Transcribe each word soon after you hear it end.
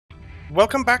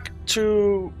welcome back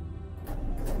to...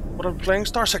 What are we playing?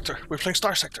 Starsector. We're playing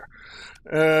Starsector.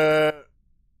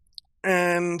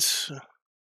 And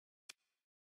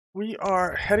we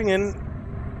are heading in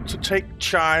to take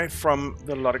Chai from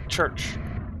the Luddic Church.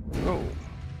 Oh.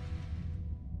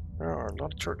 There are a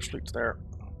lot of church fleets there.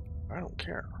 I don't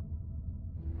care.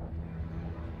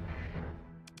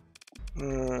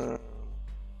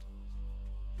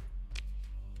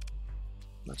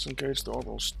 Let's engage the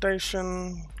orbital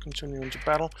station. Continue into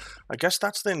battle. I guess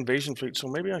that's the invasion fleet, so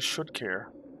maybe I should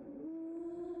care.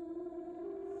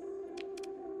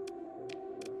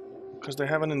 Because they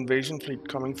have an invasion fleet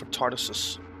coming for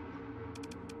Tartarus.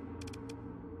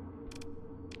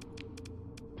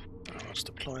 Let's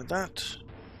deploy that.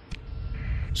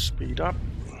 Speed up.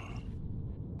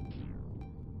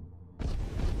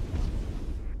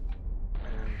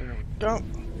 And there we go.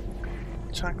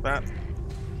 Attack that.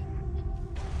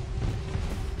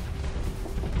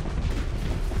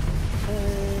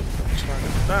 Okay, let's try to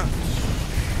hit that.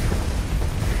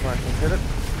 If I can hit it.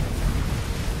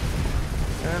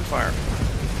 And fire.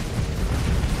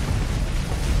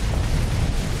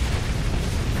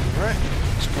 Alright,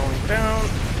 it's going down.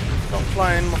 Don't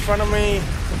fly in front of me.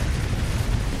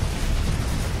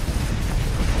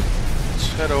 Let's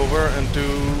head over and do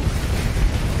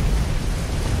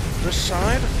this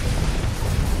side.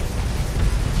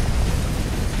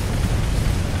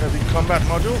 Heavy combat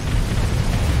module.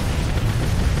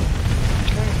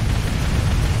 Okay.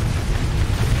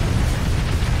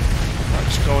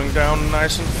 That's going down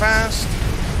nice and fast.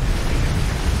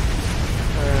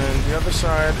 And the other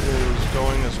side is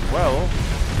going as well.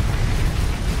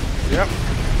 Yep.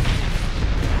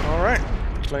 Alright.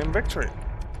 Claim victory.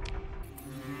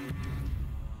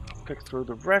 Pick through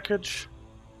the wreckage.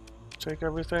 Take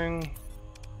everything.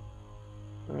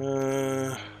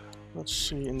 Let's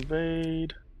see.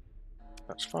 Invade.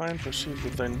 That's fine. Proceed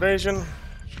with the invasion.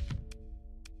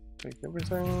 Take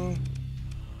everything.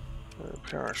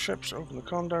 Repair our ships. Open the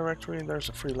comm directory. There's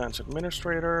a freelance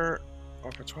administrator.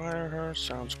 Offer to hire her.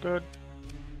 Sounds good.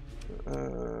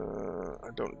 I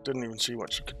didn't even see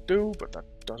what she could do, but that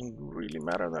doesn't really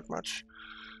matter that much.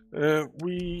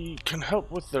 We can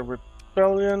help with the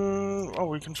rebellion. Oh,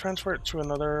 we can transfer it to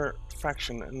another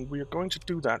faction, and we are going to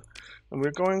do that. And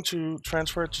we're going to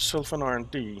transfer it to Sylphan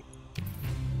R&D.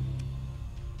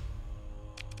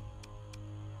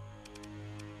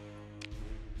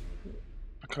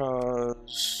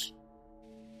 Because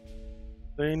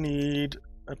they need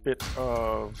a bit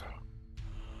of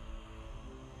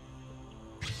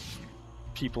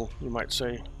people, you might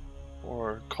say,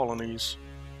 or colonies.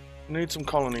 They need some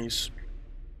colonies.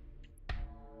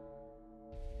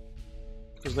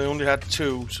 Because they only had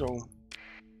 2, so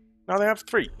now they have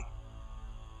 3.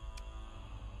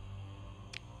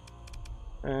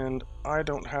 And I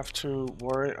don't have to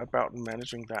worry about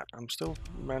managing that. I'm still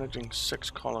managing 6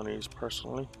 colonies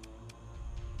personally.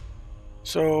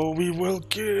 So we will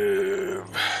give...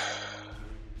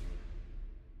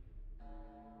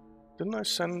 Didn't I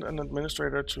send an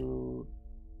administrator to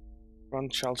run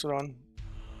Chalcedon?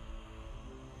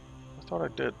 I thought I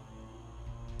did.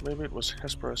 Maybe it was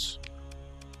Hesperus.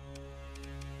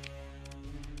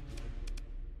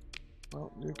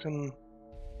 Well, you can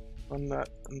run that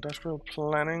industrial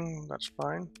planning, that's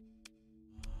fine.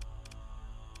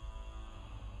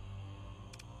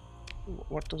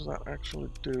 What does that actually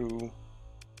do?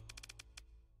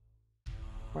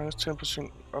 Minus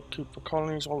 10% upkeep for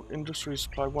colonies. All industries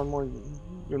supply 1 more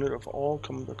unit of all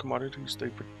the commodities they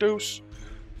produce.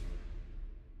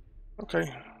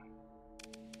 Okay.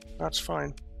 That's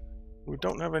fine. We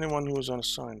don't have anyone who is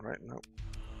unassigned right now.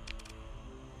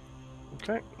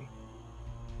 Okay.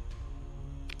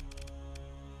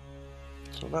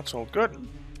 So that's all good.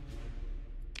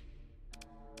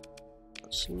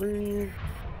 Let's leave.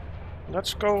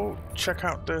 Let's go check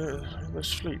out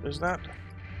this fleet. Is that?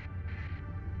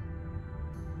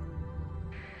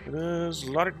 It is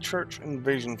Luddic Church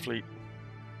Invasion Fleet.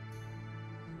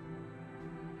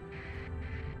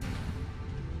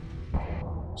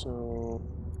 So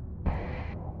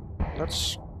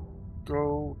let's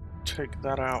go take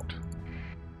that out.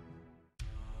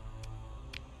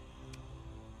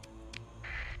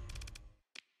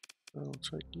 We'll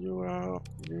take you out,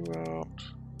 you out.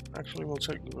 Actually, we'll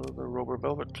take the Rover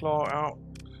Velvet Claw out.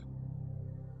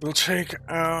 We'll take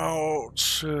out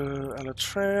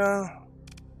Eritrea.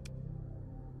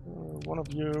 1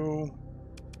 of you,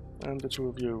 and the 2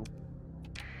 of you.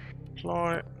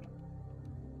 Deploy.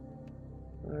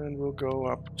 And we'll go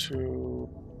up to...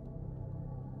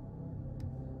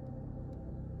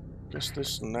 I guess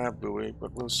this nav buoy,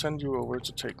 but we'll send you over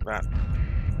to take that.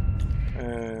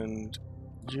 And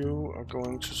You are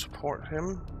going to support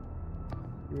him.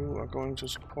 You are going to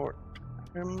support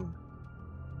him.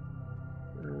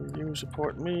 You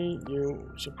support me.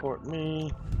 You support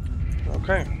me.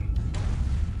 Okay.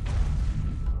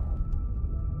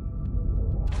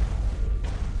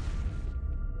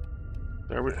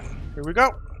 Here we go.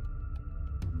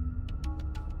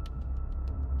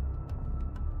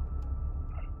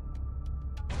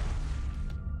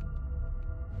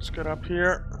 Let's get up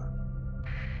here.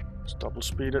 Let's double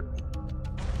speed it.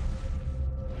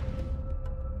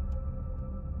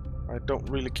 I don't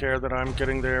really care that I'm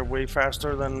getting there way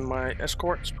faster than my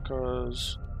escorts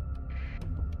because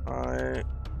I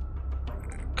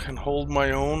can hold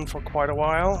my own for quite a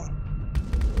while.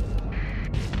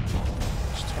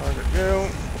 Let's target you.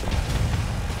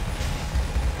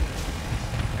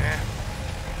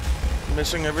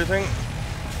 Missing everything.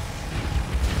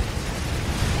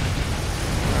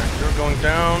 Alright, you're going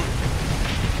down.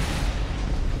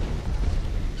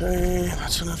 Okay,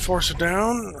 that's an enforcer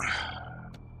down.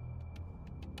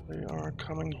 They are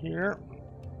coming here.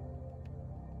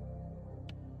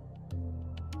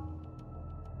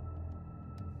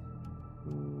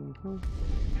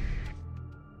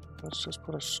 Let's just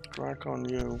put a strike on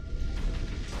you.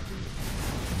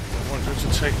 I want you to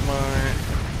take my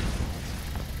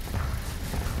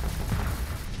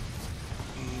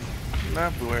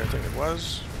Naboo, I think it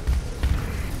was.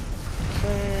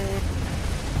 Okay.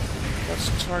 Let's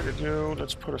target you.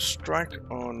 Let's put a strike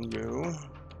on you.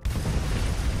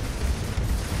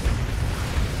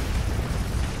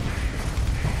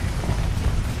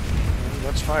 And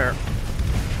let's fire.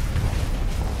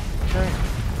 Okay.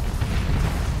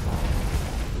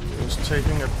 He's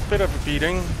taking a bit of a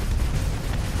beating.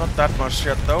 Not that much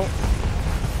yet, though.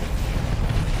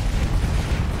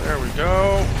 There we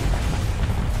go.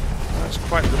 That's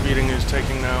quite the beating he's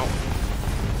taking now.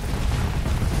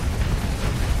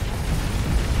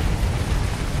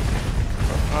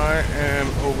 But I am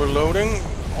overloading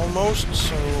almost,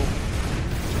 so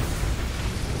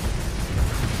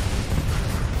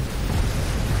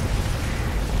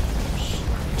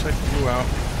take you out.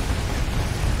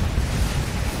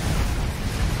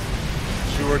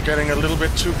 You were getting a little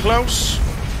bit too close.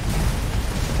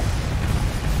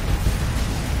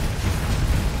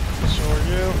 So are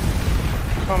you.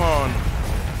 Come on.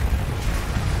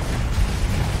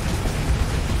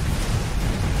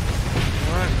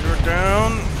 Alright, you're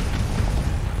down.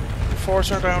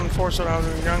 Enforcer down, Enforcer down,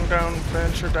 Young down,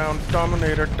 Venture down,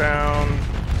 Dominator down.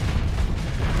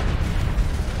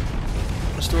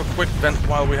 Let's do a quick vent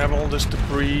while we have all this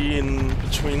debris in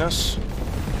between us.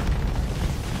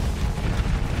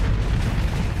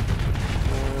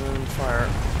 And fire.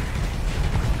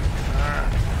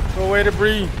 Go away,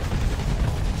 debris.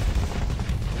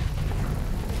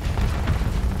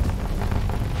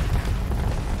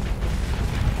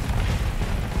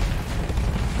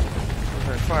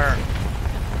 Fire.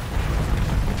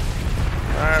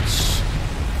 That's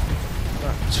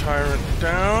that tyrant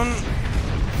down.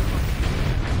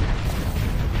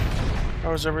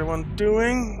 How's everyone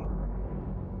doing?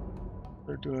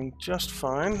 They're doing just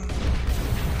fine.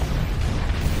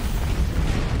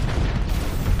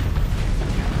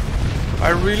 I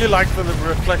really like the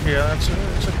Reflectia.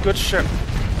 It's a good ship.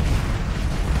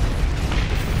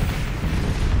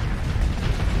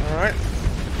 All right.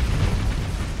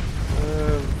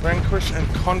 Vanquish and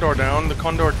Condor down. The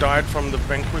Condor died from the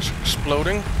Vanquish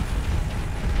exploding.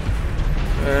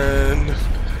 And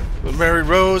Mary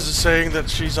Rose is saying that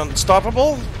she's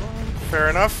unstoppable. Fair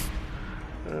enough.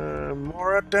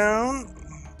 Mora down.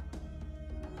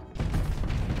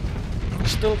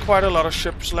 Still quite a lot of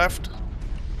ships left.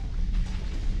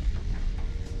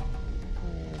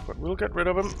 But we'll get rid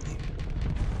of them.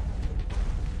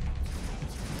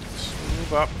 Let's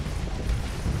move up.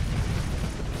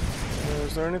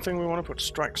 Is there anything we want to put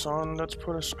strikes on? Let's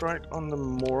put a strike on the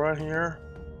Mora here.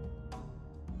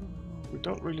 We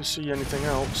don't really see anything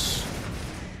else.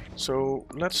 So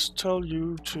let's tell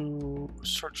you to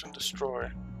search and destroy. I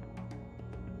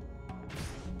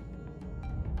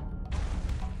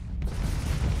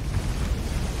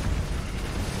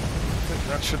think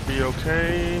that should be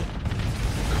okay.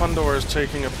 Condor is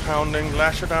taking a pounding.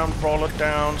 Lasher down, Brawler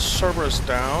down, Cerberus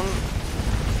down.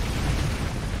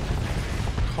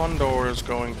 Condor is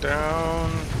going down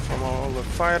from all the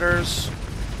fighters.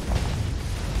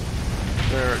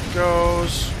 There it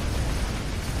goes.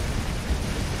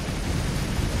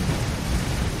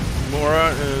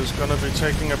 Mora is going to be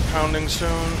taking a pounding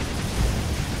soon.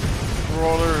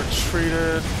 Brawler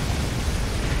retreated.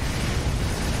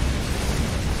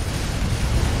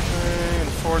 Okay,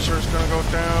 Enforcer is going to go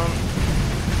down.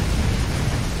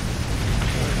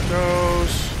 There it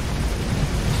goes.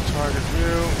 Let's target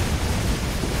you.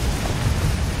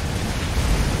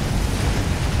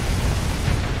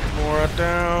 Mora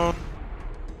down.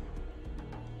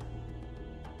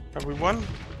 Have we won?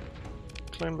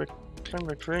 Claim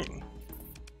victory.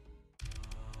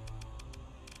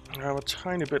 I have a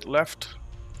tiny bit left.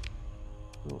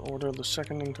 We'll order the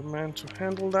second in command to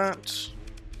handle that.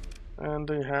 And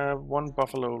they have one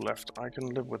buffalo left. I can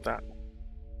live with that.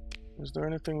 Is there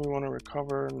anything we want to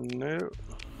recover? No. Get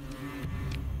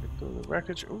the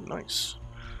wreckage. Oh, nice.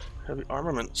 Heavy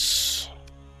armaments.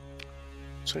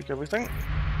 Take everything.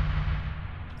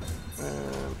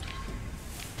 And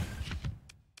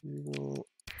we will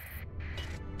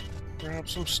grab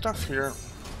some stuff here.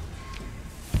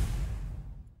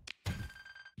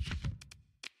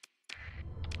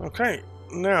 Okay,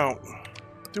 now,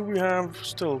 do we have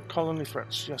still colony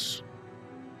threats? Yes.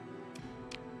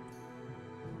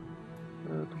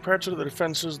 Compared to the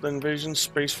defenses, the invasion's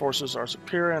space forces are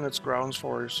superior and its ground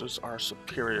forces are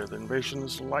superior. The invasion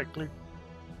is likely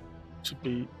to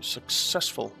be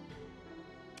successful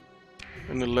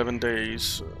in 11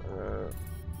 days.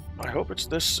 I hope it's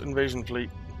this invasion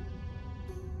fleet.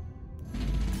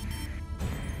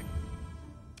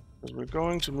 Because we're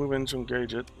going to move in to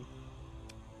engage it.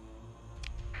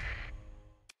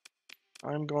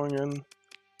 I'm going in.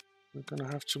 We're going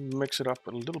to have to mix it up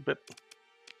a little bit.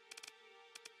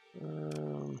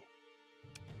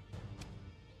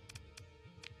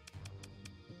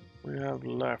 We have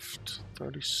left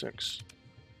 36,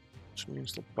 which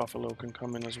means the buffalo can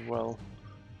come in as well.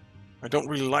 I don't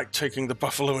really like taking the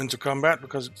buffalo into combat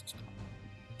because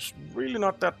it's really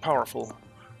not that powerful.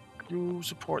 You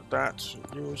support that.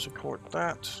 You support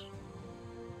that.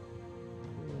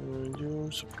 You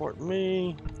support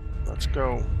me. Let's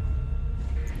go.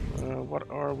 What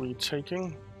are we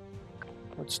taking?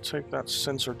 Let's take that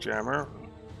sensor jammer.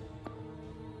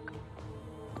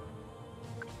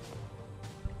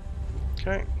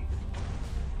 Okay.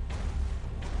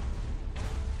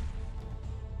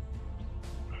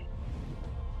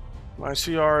 My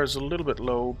CR is a little bit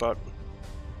low, but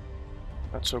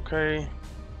that's okay.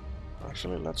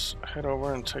 Actually, let's head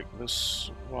over and take this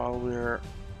while we're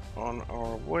on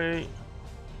our way.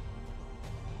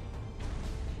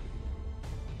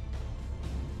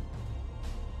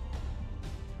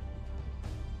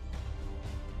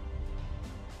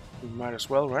 We might as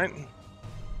well, right?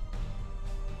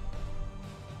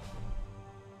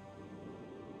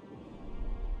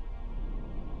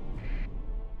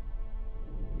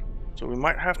 So we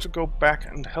might have to go back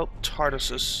and help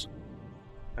Tartarus,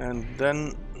 and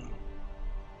then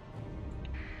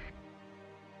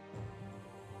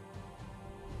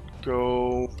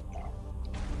go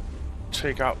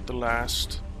take out the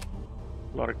last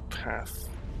Lodic path,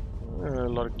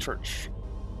 Lodic church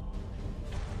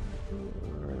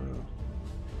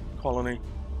colony.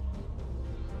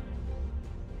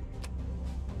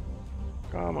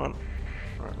 Come on.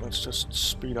 Alright, let's just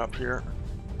speed up here.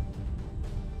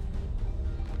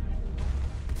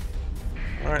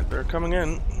 Alright, they're coming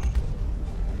in,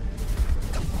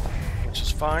 which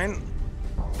is fine.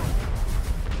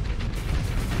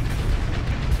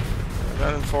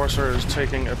 That enforcer is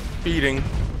taking a beating.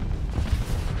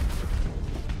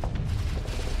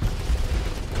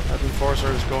 That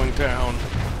enforcer is going down.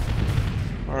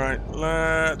 Alright,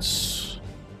 let's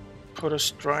put a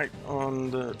strike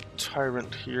on the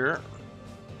tyrant here.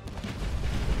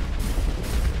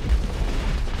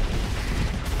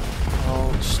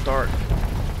 I'll start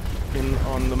in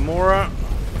on the Mora.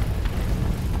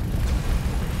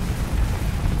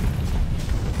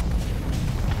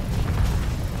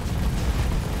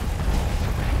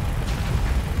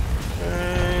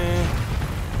 Okay.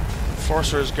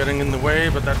 Enforcer is getting in the way,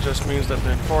 but that just means that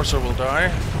the Enforcer will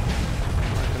die.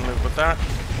 I can live with that.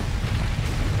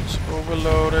 It's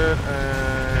overloaded,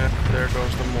 and there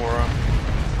goes the Mora.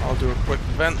 I'll do a quick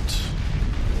vent.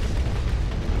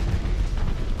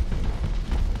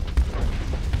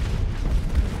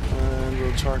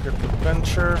 We'll target the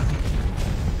Venture.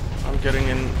 I'm getting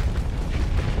in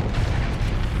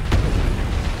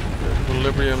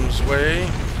Equilibrium's way.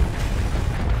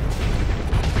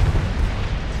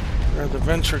 There the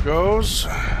Venture goes.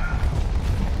 There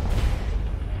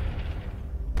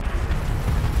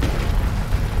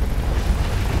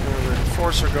the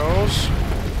Enforcer goes.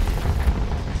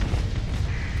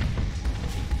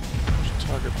 Let's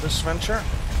target this Venture.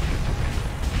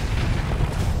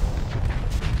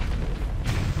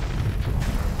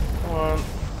 On.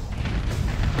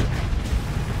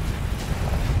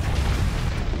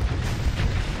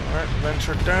 Alright,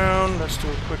 Venture down. Let's do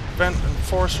a quick vent.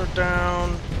 Enforcer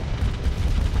down.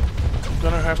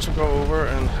 gonna have to go over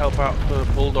and help out the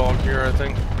bulldog here, I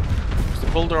think. The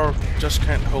bulldog just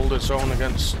can't hold its own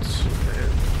against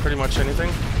pretty much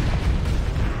anything.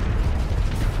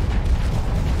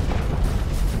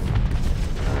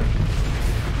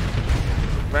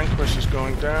 Vanquish is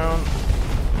going down.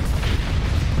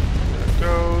 There it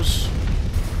goes.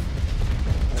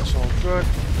 That's all good.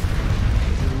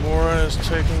 Mora is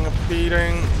taking a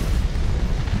beating.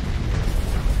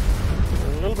 A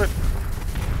little bit.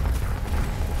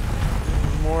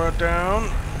 Mora down.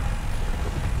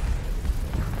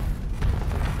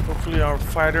 Hopefully our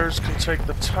fighters can take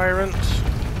the tyrant.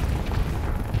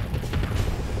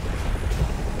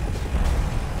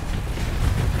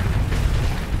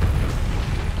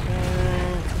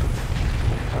 Okay.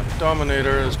 That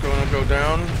Dominator is going to go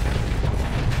down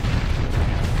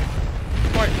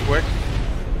quite quick.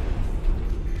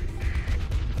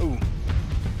 Ooh.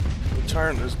 The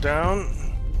tyrant is down.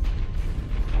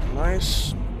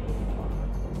 Nice.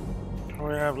 What do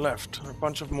we have left? A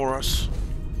bunch of Moras.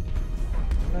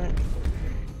 Okay.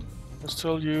 Let's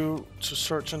tell you to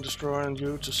search and destroy, and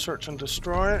you to search and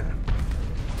destroy.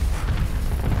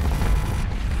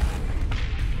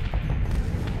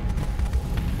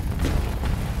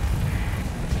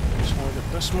 Let's target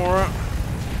this Mora.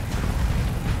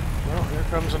 Well, here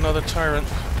comes another tyrant.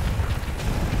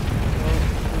 Well,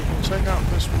 we can take out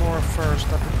this Mora first,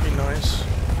 that would be nice.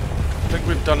 I think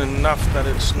we've done enough that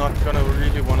it's not gonna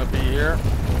really want to be here.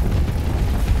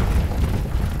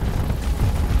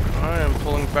 I am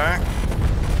pulling back.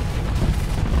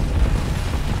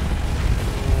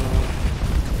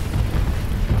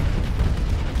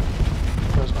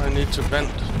 Because I need to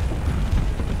vent.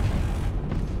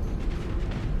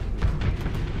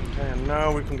 Okay, and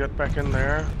now we can get back in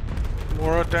there.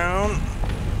 Mora down.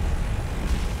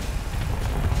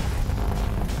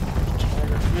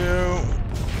 Target you.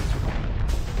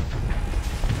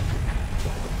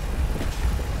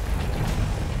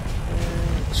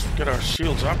 Let's get our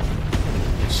shields up.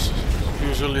 It's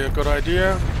usually a good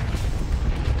idea.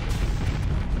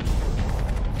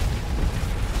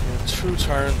 There are 2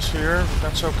 tyrants here, but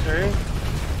that's okay.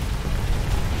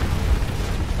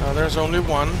 Now there's only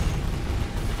one.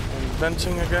 I'm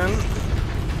venting again.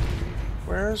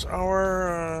 Where's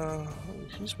our...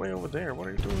 he's way over there. What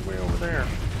are you doing way over there?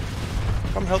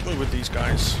 Come help me with these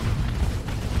guys.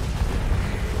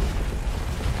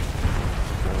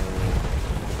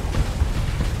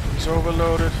 He's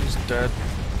overloaded, he's dead.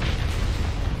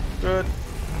 Good.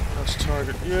 Let's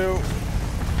target you.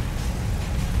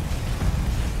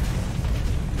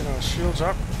 Get our shields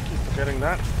up. Keep forgetting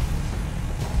that.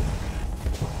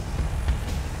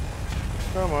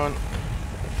 Come on.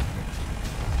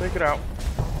 Take it out.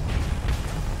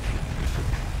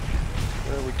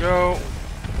 There we go.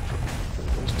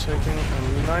 He's taking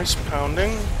a nice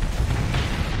pounding.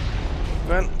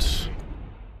 Vent.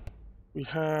 We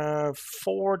have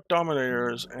 4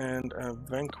 Dominators and a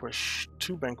Vanquish.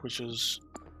 2 Vanquishes.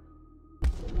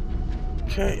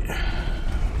 Okay.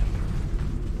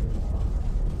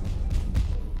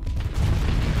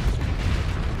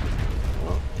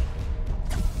 Well.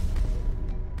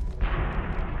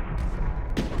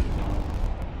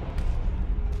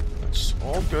 That's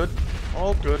all good.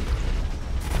 All good.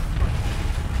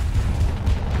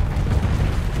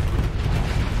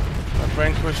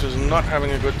 Vanquish is not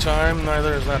having a good time,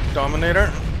 neither is that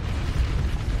Dominator.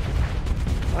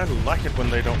 I like it when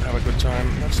they don't have a good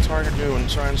time. Let's target you and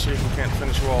try and see if we can't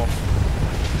finish you off.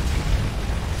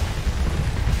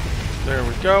 There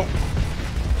we go.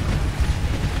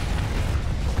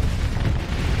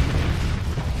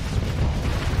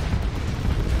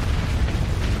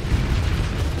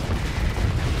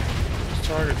 Let's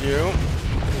target you.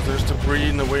 There's debris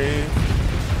in the way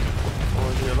for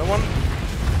the other one.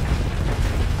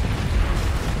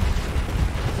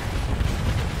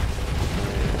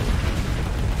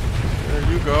 There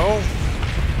you go.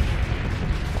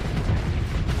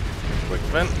 Quick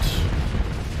vent.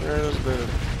 There's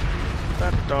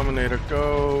that Dominator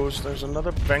goes. There's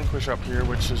another Vanquish up here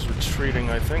which is retreating,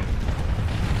 I think.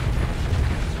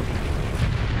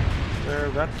 There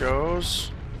that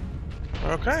goes.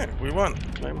 Okay, we won.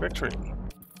 Claim victory.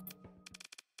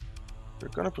 We're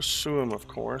gonna pursue him, of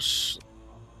course.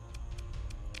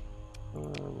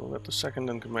 We'll let the second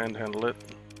in command handle it.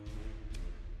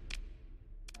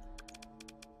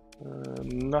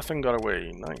 Nothing got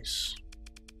away. Nice.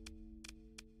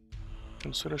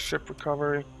 Consider ship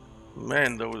recovery.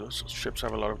 Man, those ships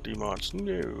have a lot of demods.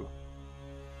 No.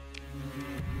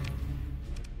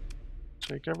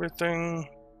 Take everything.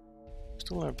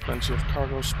 Still have plenty of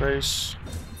cargo space.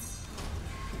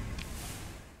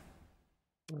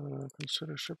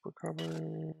 Consider ship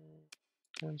recovery.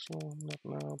 Cancel, not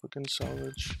now, begin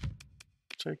salvage.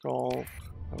 Take all.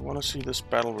 I want to see this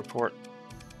battle report.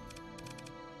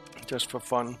 Just for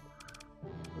fun.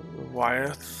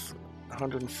 Wyeth,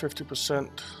 150%.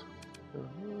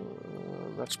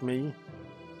 That's me.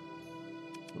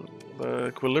 The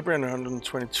Equilibrium,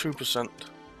 122%.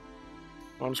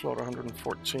 Onslaught,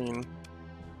 114.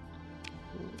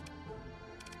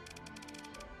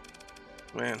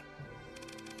 Man.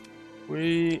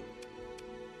 We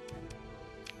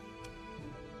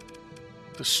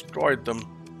destroyed them.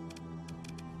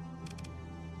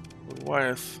 With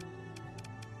Wyeth,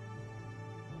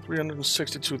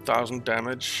 362,000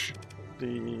 damage.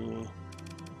 The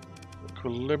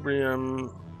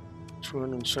Equilibrium,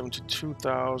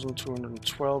 272,000,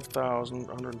 212,000,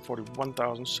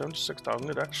 141,000, 76,000.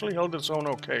 It actually held its own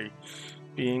okay,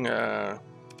 being an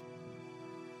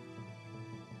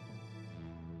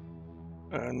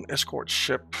escort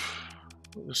ship.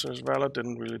 This is valid,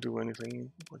 didn't really do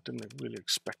anything. I didn't really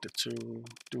expect it to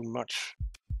do much.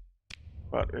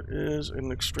 But it is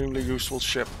an extremely useful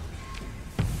ship.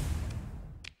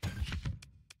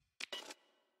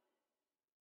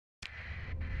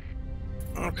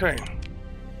 Okay.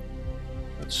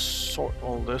 Let's sort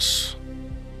all this.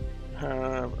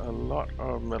 Have a lot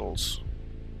of metals.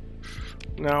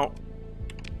 Now,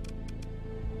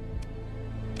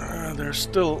 there's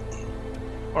still...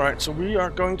 Alright, so we are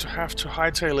going to have to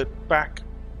hightail it back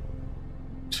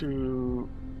to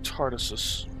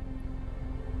Tartarus.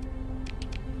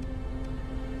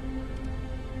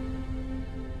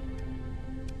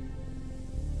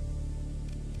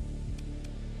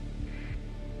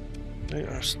 They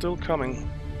are still coming.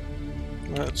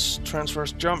 Let's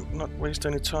transverse jump, not waste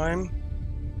any time.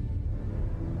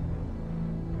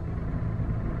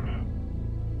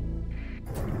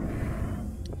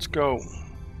 Let's go.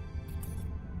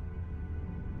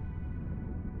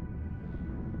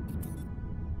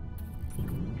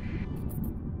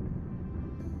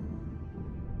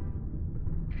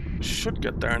 Should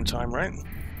get there in time, right?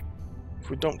 If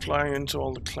we don't fly into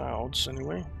all the clouds,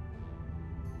 anyway.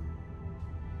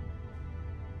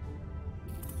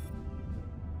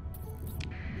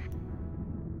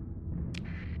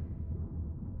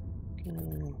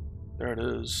 Okay, there it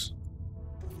is.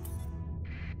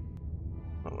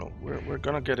 I don't know. We're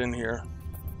gonna get in here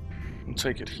and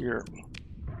take it here.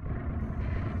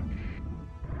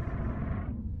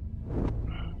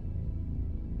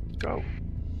 Go.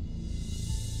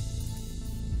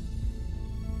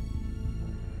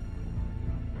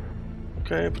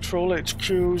 Okay, patrol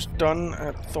HQ's done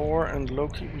at Thor and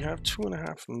Loki. We have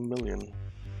 2.5 million.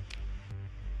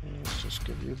 Let's just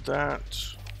give you that.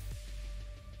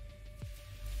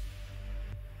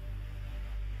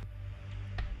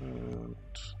 And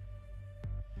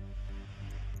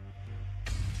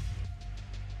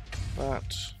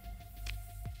that.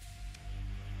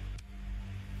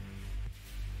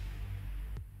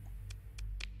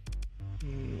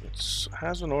 It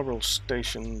has an orbital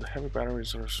station. The heavy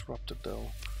batteries are disrupted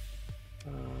though.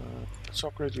 Let's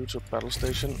upgrade you to a battle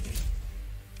station.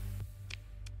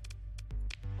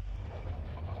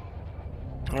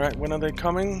 Alright, when are they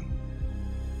coming?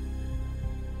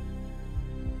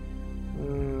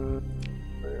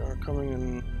 They are coming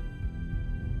in.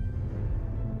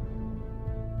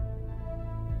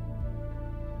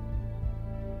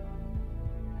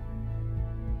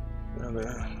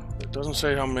 It doesn't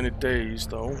say how many days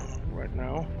though, right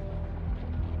now.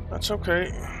 That's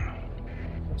okay.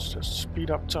 Let's just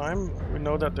speed up time. We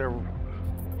know that they're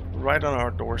right on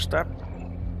our doorstep.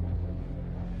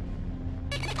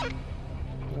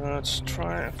 Let's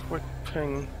try a quick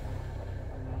ping.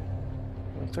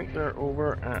 I think they're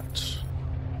over at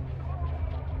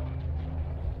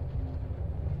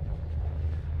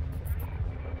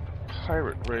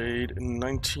Pirate Raid in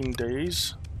 19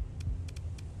 days.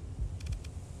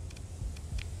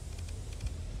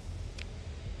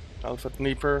 Alpha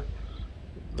Dnieper,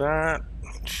 that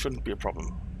shouldn't be a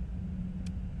problem.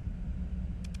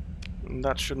 And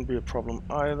that shouldn't be a problem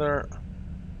either.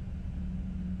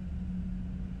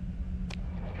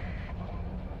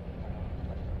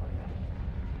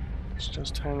 Let's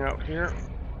just hang out here.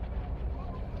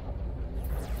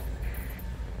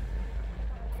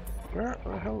 Where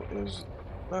the hell is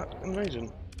that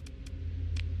invasion?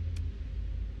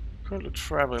 Currently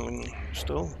traveling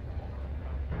still.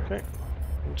 Okay.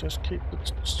 We'll just keep the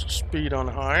speed on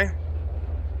high.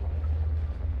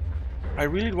 I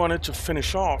really wanted to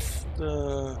finish off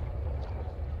the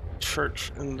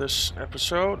church in this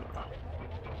episode,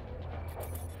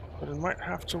 but it might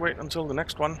have to wait until the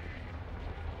next one.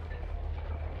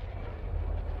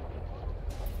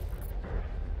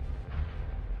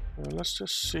 Let's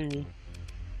just see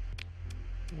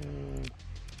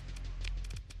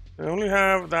They only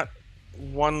have that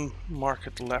one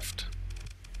market left.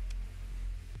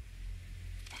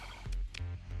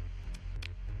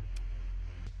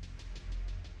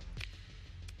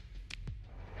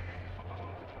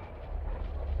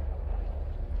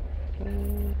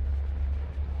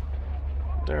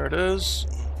 There it is.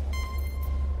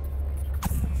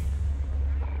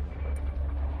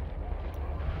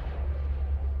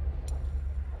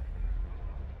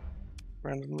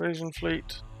 Grand invasion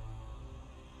fleet.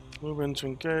 Move in to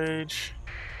engage.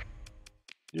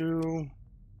 You.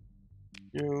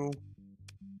 You.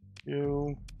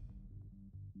 You.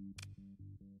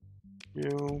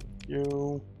 You.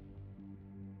 You.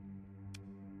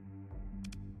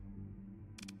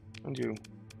 And you.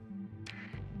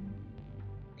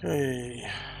 Okay.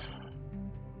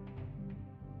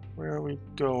 Where are we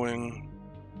going?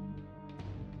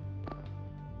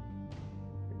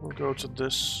 We'll go to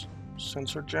this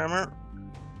sensor jammer.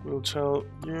 We'll tell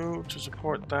you to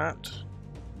support that.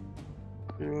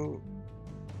 You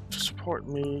to support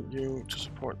me. You to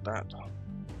support that.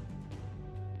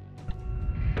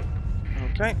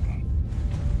 Okay.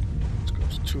 Let's go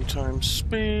to 2 times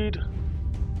speed.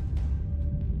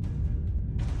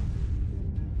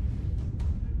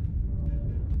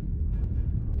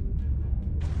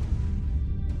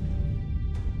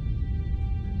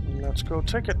 And let's go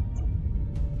take it.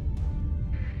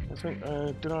 I think,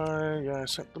 did I? Yeah, I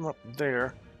sent them up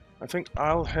there. I think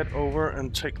I'll head over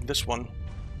and take this one.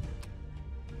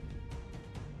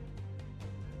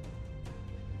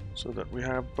 So that we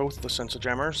have both the sensor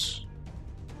jammers.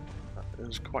 That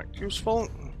is quite useful.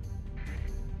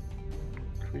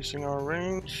 Increasing our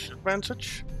range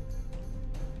advantage.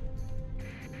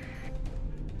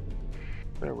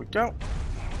 There we go.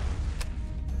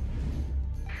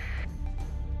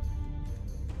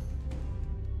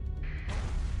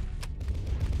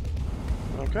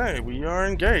 Okay, we are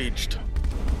engaged.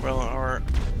 Well, our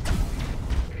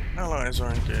allies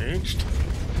are engaged.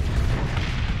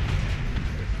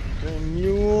 Okay,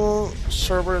 Mule,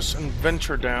 Cerberus, and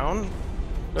Venture down.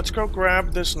 Let's go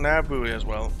grab this nav buoy as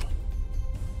well.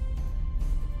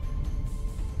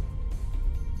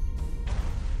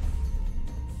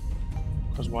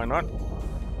 Because why not?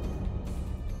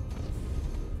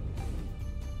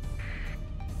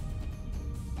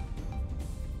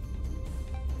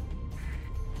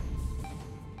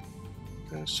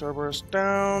 Okay, Cerberus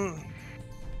down.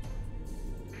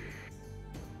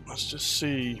 Let's just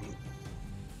see.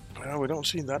 Well, we don't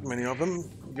see that many of them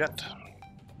yet.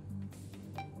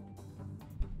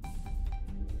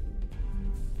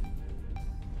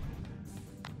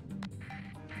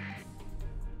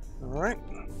 Alright.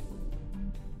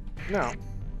 Now.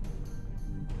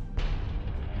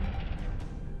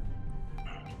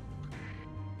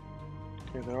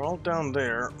 Okay, they're all down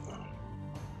there.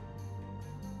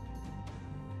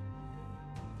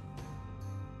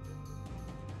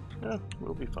 Yeah,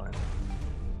 we'll be fine.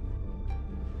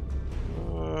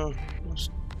 Let's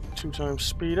 2 times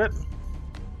speed it.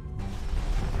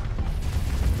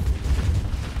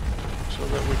 So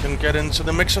that we can get into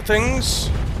the mix of things.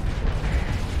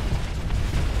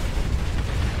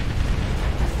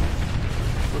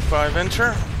 Goodbye,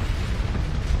 Venture.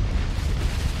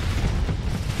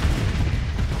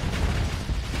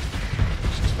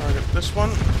 Let's target this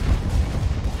one.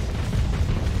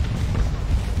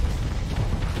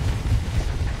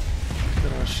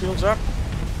 Get our shields up.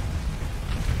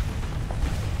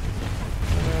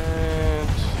 And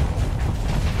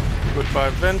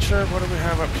goodbye, Venture. What do we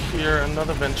have up here?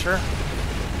 Another Venture.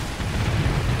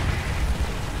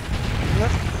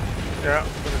 Yeah,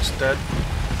 but it's dead.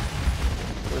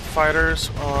 The fighters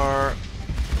are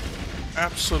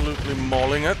absolutely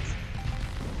mauling it.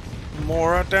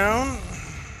 Mora down.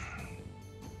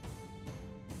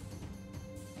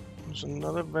 There's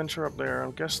another Venture up there.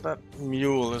 I guess that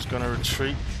Mule is going to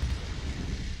retreat.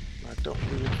 I don't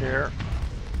really care.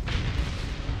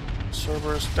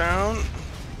 Cerberus down.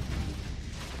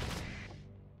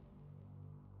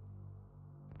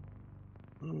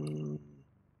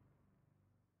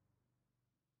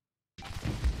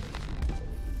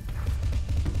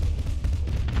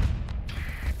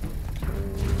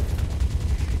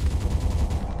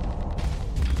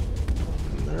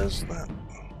 There's that.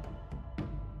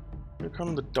 Here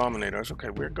come the Dominators. Okay,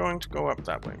 we're going to go up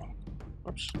that way.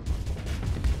 Oops.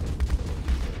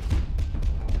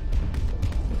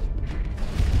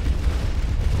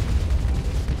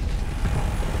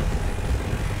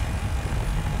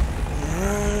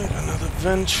 Alright, another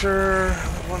Venture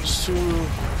that wants to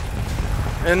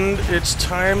end its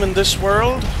time in this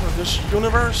world, or this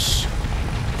universe.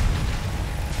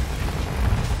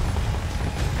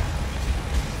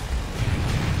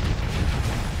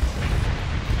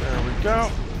 go.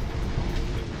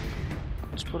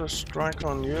 Let's put a strike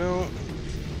on you.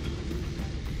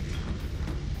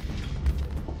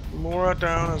 Mora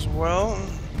down as well.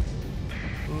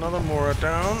 Another Mora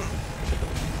down.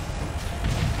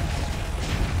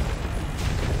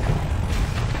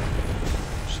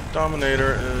 This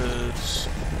Dominator is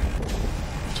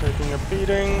taking a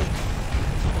beating.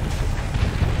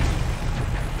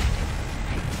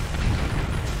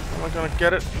 Am I gonna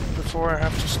get it before I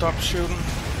have to stop shooting?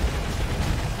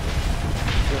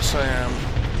 Yes, I am.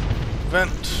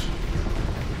 Vent.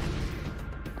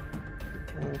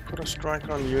 I'll put a strike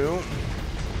on you.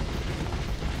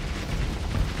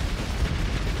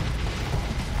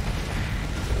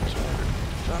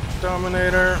 That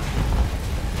Dominator.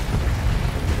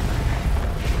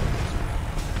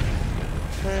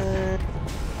 Okay.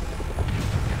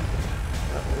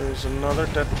 That is another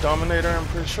dead Dominator, I'm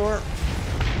pretty sure.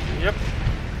 Yep.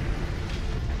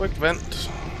 Quick vent.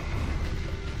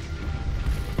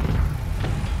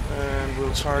 And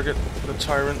we'll target the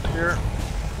Tyrant here.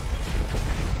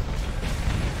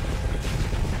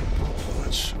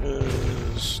 Which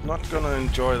is not gonna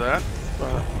enjoy that,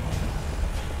 but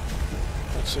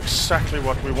that's exactly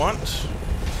what we want.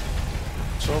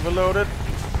 It's overloaded.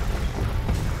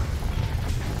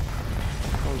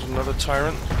 Comes another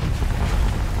Tyrant.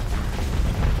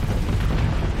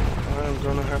 I'm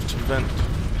gonna have to vent.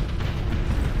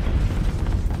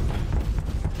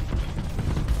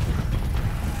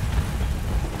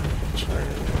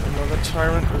 Another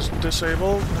Tyrant is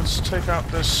disabled. Let's take out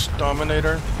this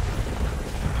Dominator.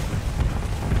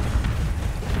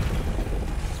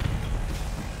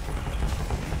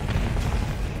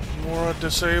 Mora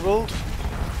disabled.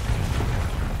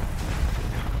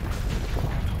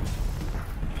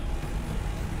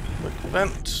 Quick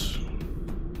vent.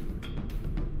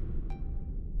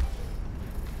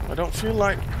 I don't feel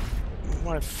like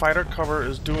my fighter cover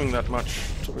is doing that much,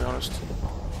 to be honest.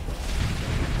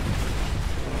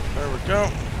 There we go.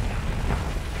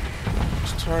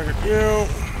 Let's target you.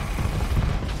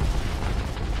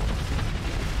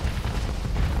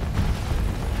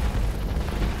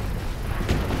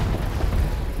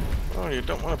 Oh, you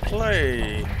don't want to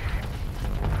play.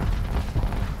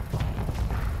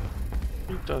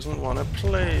 He doesn't want to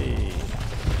play.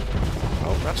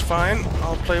 Oh, that's fine.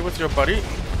 I'll play with your buddy.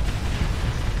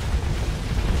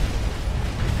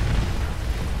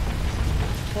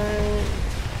 Okay.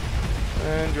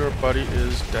 And your buddy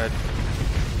is dead.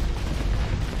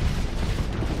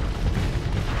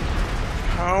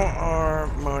 How are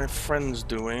my friends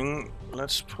doing?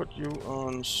 Let's put you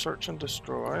on search and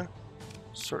destroy.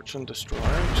 Search and destroy.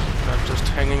 Not just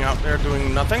hanging out there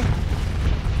doing nothing.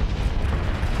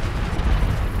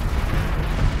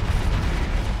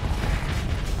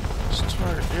 Let's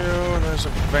target you. There's a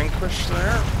vanquish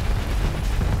there.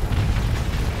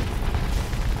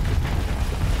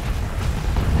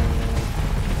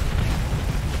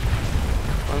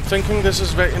 I'm thinking this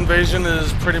invasion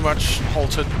is pretty much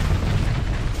halted.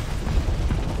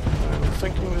 I'm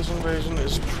thinking this invasion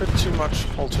is pretty much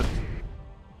halted.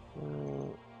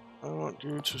 I want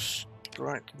you to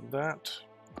strike that.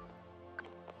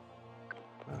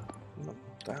 Not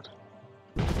that.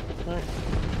 Okay.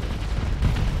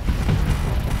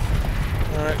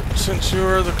 Alright, since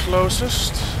you're the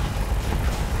closest,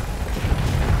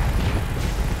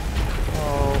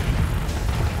 I'll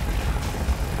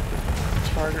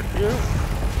target you.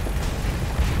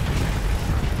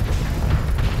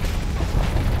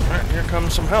 Alright, here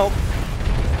comes some help.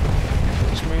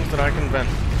 Which means that I can vent.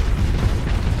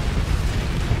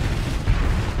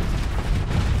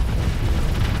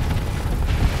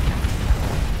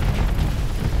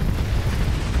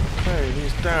 Okay,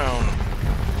 he's down.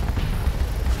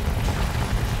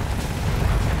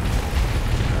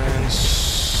 And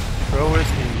go with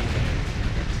me.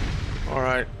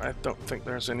 Alright, I don't think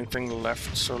there's anything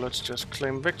left, so let's just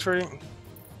claim victory.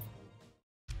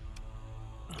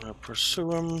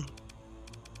 Pursue him.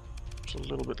 There's a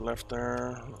little bit left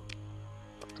there.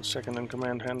 Let the second in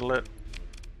command handle it.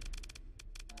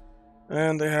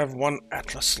 And they have one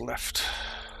Atlas left.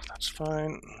 That's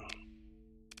fine.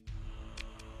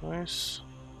 Nice.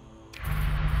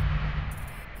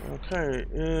 Okay,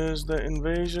 is the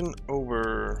invasion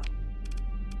over?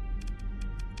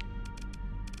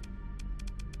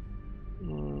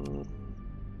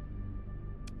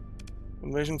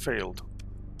 Invasion failed.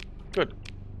 Good.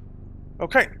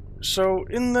 Okay, so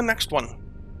in the next one,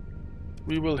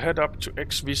 we will head up to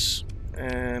Exvis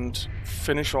and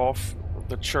finish off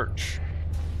the church.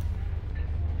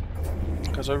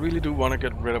 Because I really do want to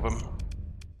get rid of him.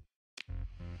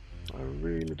 I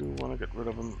really do want to get rid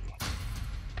of him.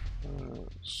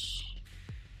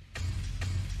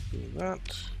 Do that.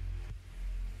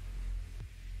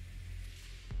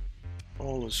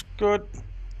 All is good.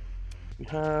 We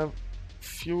have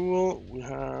fuel, we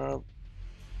have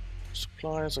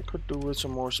supplies. I could do with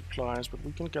some more supplies, but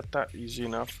we can get that easy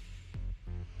enough.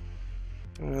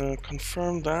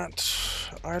 Confirm that.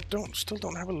 I still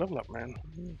don't have a level up, man.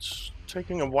 It's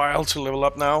taking a while to level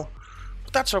up now,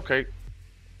 but that's okay.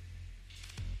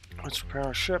 Let's repair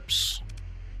our ships.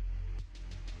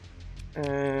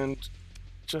 And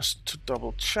just to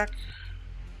double check,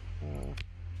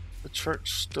 the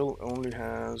church still only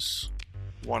has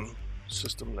one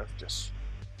system left, yes.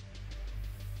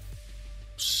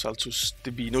 Saltus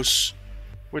Divinus,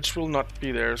 which will not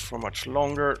be theirs for much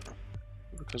longer,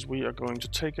 because we are going to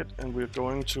take it and we're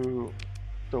going to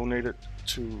donate it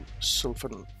to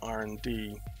Sylvan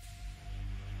R&D.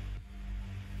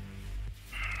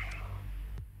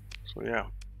 So yeah.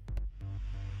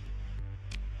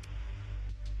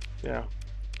 Yeah.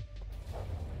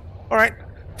 Alright,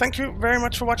 thank you very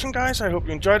much for watching, guys. I hope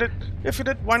you enjoyed it. If you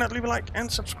did, why not leave a like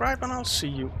and subscribe, and I'll see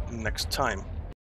you next time.